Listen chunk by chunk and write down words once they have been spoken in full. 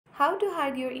How to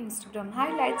hide your Instagram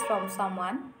highlights from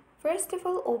someone? First of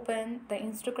all, open the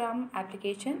Instagram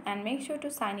application and make sure to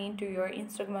sign in to your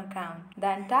Instagram account.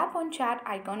 Then tap on chat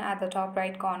icon at the top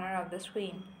right corner of the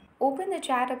screen. Open the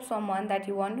chat of someone that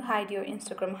you want to hide your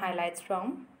Instagram highlights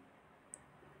from.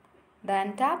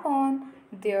 Then tap on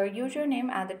their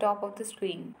username at the top of the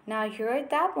screen. Now here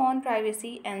tap on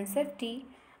privacy and safety,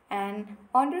 and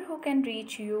under who can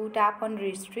reach you, tap on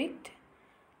restrict.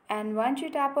 And once you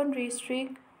tap on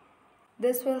restrict,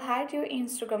 this will hide your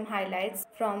Instagram highlights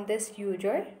from this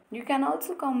user. You can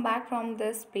also come back from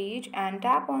this page and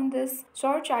tap on this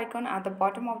search icon at the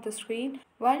bottom of the screen.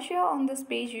 Once you're on this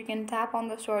page, you can tap on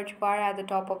the search bar at the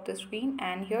top of the screen,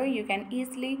 and here you can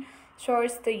easily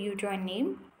search the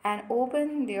username and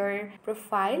open their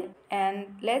profile.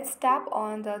 And let's tap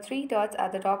on the three dots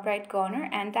at the top right corner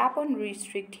and tap on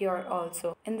restrict here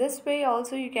also. In this way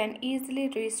also you can easily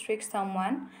restrict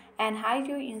someone and hide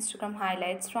your Instagram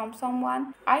highlights from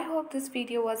someone. I hope this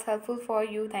video was helpful for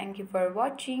you. Thank you for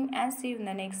watching and see you in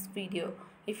the next video.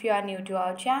 If you are new to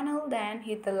our channel, then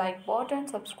hit the like button,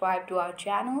 subscribe to our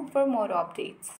channel for more updates.